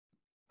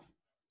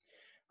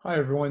Hi,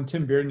 everyone.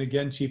 Tim Bearden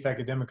again, Chief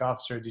Academic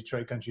Officer at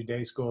Detroit Country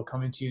Day School,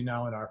 coming to you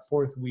now in our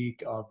fourth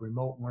week of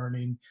remote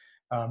learning,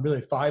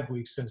 really 5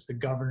 weeks since the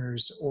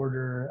governor's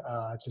order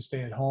to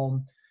stay at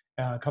home,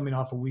 coming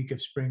off a week of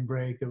spring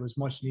break that was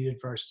much needed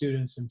for our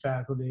students and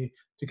faculty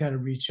to kind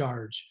of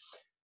recharge.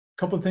 A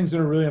couple of things that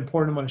are really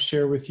important I want to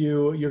share with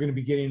you. You're going to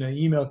be getting an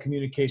email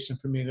communication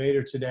from me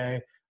later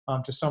today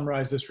to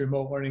summarize this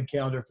remote learning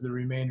calendar for the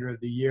remainder of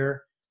the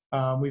year.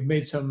 We've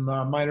made some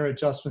minor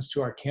adjustments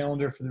to our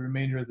calendar for the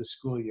remainder of the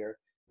school year.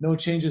 No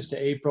changes to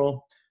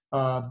April.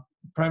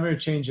 Primary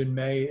change in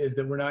May is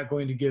that we're not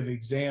going to give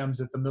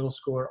exams at the middle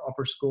school or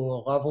upper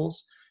school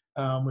levels,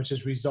 which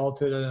has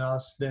resulted in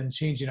us then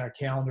changing our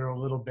calendar a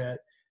little bit.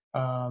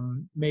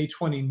 May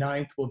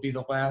 29th will be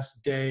the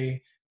last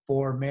day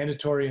for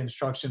mandatory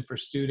instruction for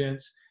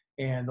students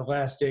and the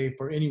last day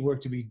for any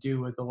work to be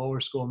due at the lower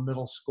school,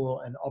 middle school,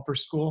 and upper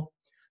school.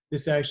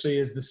 This actually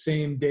is the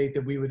same date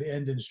that we would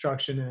end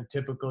instruction in a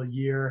typical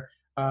year.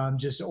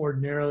 Just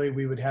ordinarily,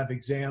 we would have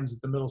exams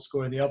at the middle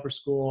school or the upper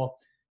school,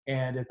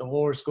 and at the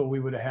lower school, we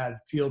would have had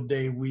field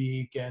day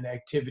week and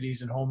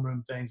activities and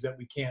homeroom things that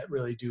we can't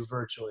really do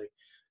virtually.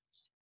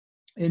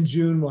 In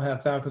June, we'll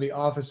have faculty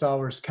office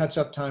hours,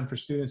 catch-up time for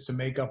students to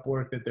make up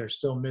work that they're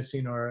still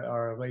missing or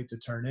are late to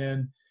turn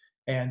in.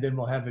 And then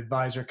we'll have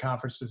advisor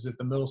conferences at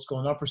the middle school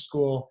and upper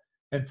school,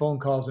 and phone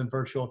calls and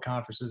virtual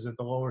conferences at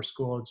the lower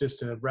school, just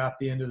to wrap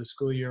the end of the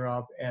school year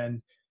up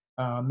and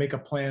make a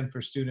plan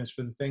for students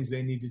for the things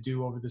they need to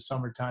do over the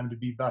summertime to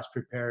be best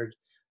prepared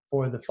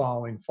for the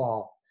following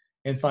fall.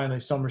 And finally,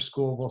 summer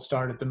school will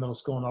start at the middle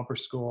school and upper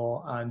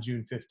school on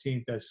June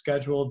 15th as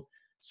scheduled.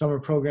 Summer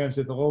programs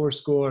at the lower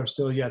school are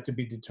still yet to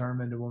be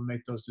determined, and we'll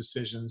make those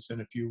decisions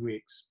in a few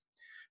weeks.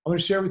 I want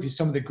to share with you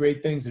some of the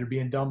great things that are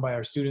being done by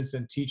our students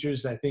and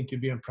teachers. I think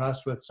you'd be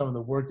impressed with some of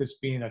the work that's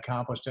being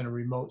accomplished in a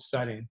remote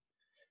setting.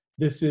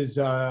 This is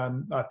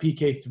a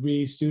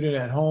PK3 student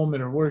at home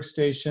in her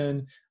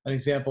workstation, an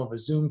example of a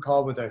Zoom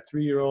call with our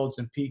 3-year-olds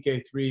in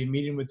PK3,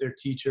 meeting with their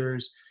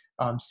teachers,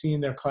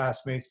 seeing their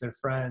classmates, their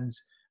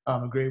friends,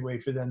 a great way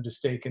for them to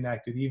stay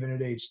connected. Even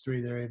at age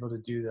 3, they're able to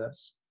do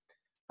this.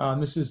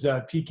 This is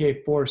a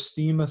PK4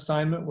 STEAM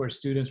assignment where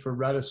students were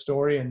read a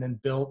story and then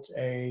built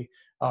a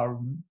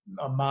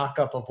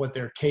mock-up of what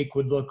their cake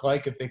would look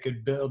like. If they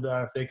could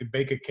if they could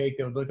bake a cake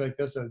that would look like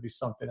this, it would be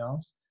something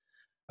else.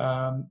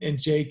 In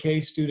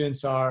JK,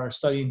 students are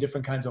studying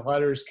different kinds of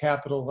letters,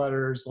 capital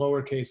letters,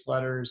 lowercase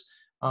letters,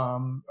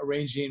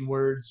 arranging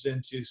words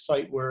into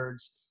sight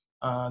words.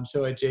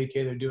 So at JK,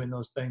 they're doing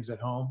those things at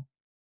home.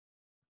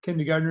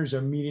 Kindergartners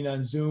are meeting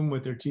on Zoom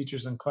with their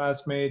teachers and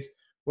classmates,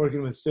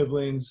 working with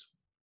siblings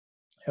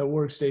at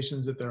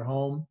workstations at their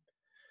home.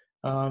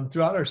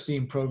 Throughout our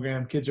STEAM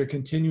program, kids are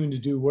continuing to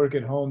do work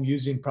at home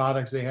using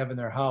products they have in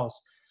their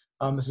house.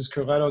 Mrs.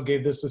 Carletto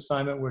gave this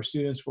assignment where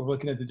students were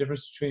looking at the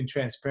difference between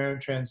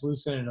transparent,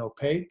 translucent, and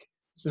opaque.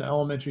 It's an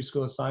elementary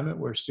school assignment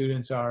where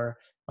students are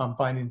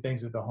finding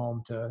things at the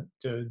home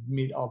to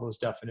meet all those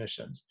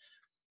definitions.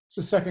 It's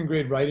a second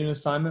grade writing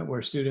assignment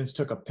where students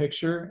took a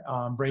picture,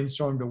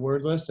 brainstormed a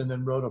word list, and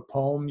then wrote a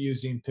poem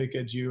using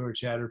Pick-a-Jew or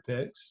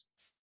Chatterpix.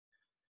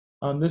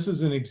 This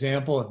is an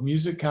example of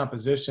music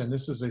composition.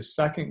 This is a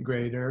second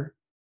grader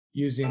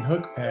using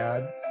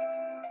HookPad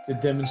to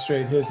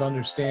demonstrate his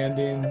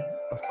understanding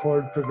of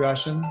chord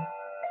progression,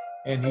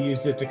 and he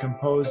used it to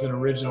compose an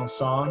original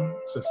song.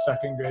 It's a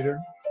second grader.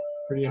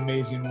 Pretty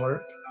amazing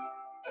work.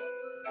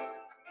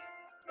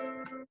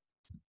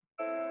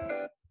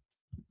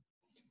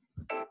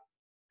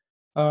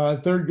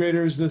 Third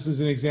graders, this is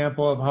an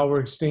example of how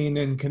we're staying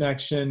in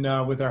connection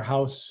with our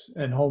house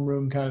and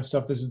homeroom kind of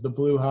stuff. This is the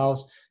blue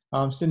house.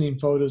 Sending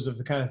photos of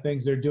the kind of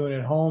things they're doing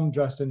at home,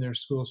 dressed in their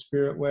school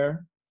spirit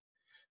wear.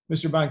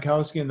 Mr.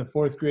 Bonkowski and the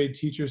fourth grade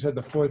teachers had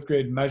the fourth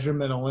grade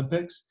measurement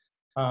Olympics.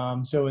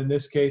 So in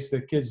this case,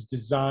 the kids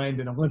designed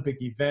an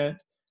Olympic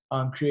event,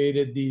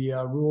 created the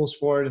rules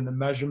for it and the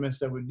measurements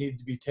that would need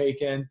to be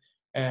taken.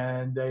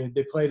 And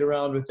they played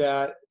around with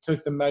that,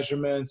 took the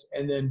measurements,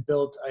 and then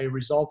built a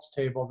results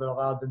table that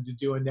allowed them to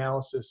do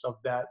analysis of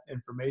that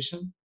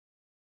information.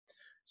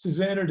 This is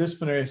an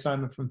interdisciplinary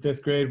assignment from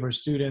fifth grade where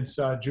students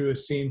drew a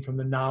scene from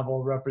the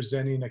novel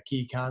representing a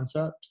key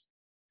concept.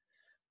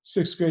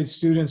 Sixth grade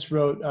students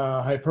wrote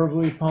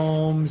hyperbole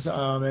poems,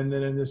 and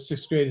then in the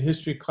sixth grade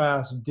history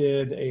class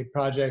did a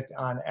project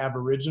on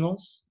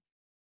Aboriginals.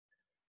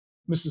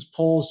 Mrs.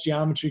 Pohl's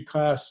geometry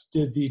class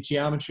did the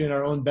geometry in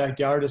our own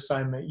backyard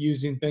assignment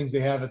using things they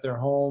have at their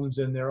homes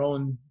and their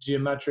own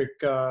geometric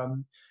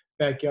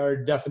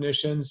backyard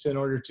definitions in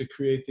order to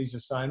create these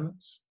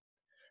assignments.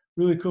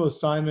 Really cool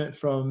assignment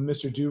from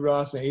Mr.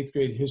 Duras in eighth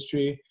grade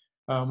history,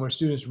 where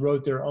students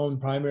wrote their own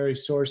primary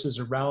sources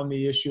around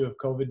the issue of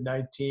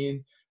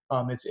COVID-19.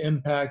 Its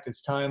impact,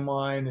 its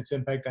timeline, its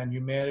impact on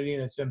humanity,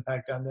 and its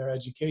impact on their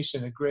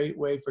education. A great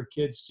way for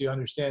kids to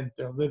understand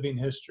their living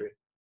history.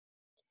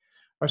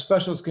 Our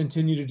specialists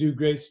continue to do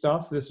great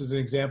stuff. This is an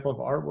example of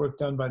artwork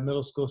done by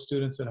middle school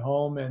students at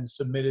home and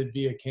submitted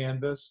via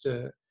Canvas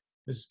to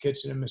Mrs.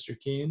 Kitchen and Mr.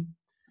 Keene.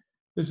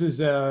 This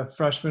is a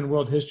freshman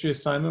world history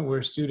assignment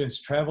where students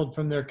traveled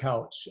from their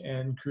couch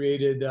and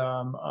created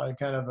a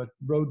kind of a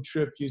road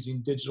trip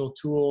using digital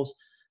tools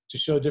to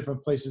show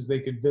different places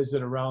they could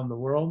visit around the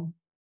world.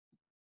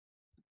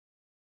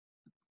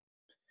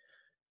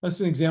 That's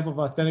an example of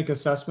authentic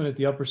assessment at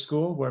the upper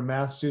school where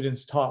math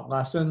students taught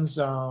lessons,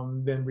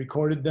 then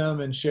recorded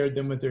them and shared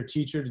them with their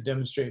teacher to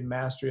demonstrate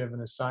mastery of an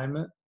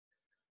assignment.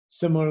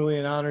 Similarly,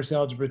 in Honors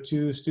Algebra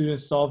 2,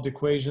 students solved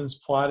equations,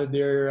 plotted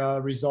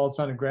their results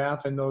on a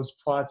graph, and those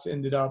plots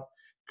ended up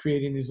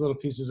creating these little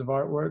pieces of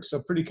artwork.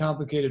 So pretty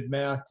complicated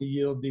math to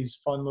yield these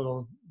fun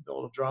little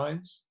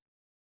drawings.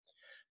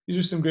 These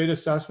are some great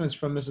assessments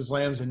from Mrs.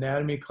 Lamb's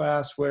anatomy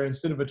class where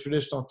instead of a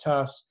traditional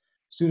test,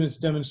 students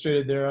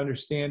demonstrated their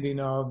understanding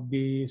of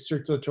the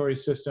circulatory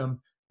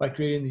system by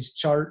creating these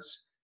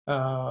charts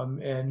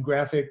and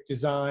graphic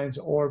designs,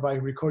 or by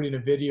recording a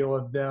video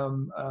of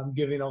them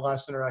giving a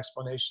lesson or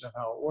explanation of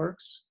how it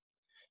works.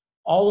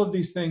 All of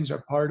these things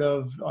are part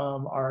of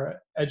our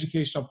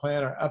educational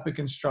plan, our EPIC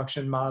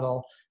instruction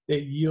model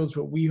that yields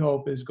what we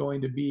hope is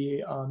going to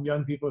be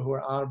young people who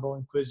are honorable,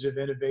 inquisitive,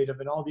 innovative,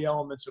 and all the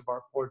elements of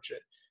our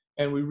portrait.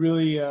 And we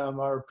really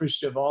are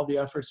appreciative of all the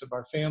efforts of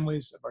our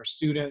families, of our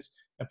students,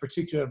 and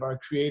particularly of our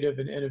creative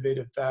and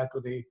innovative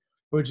faculty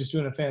who are just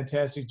doing a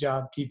fantastic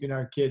job keeping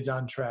our kids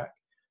on track.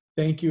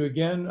 Thank you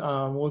again.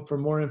 We'll look for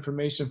more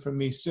information from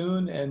me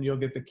soon, and you'll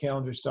get the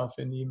calendar stuff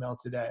in email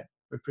today.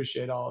 We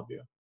appreciate all of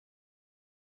you.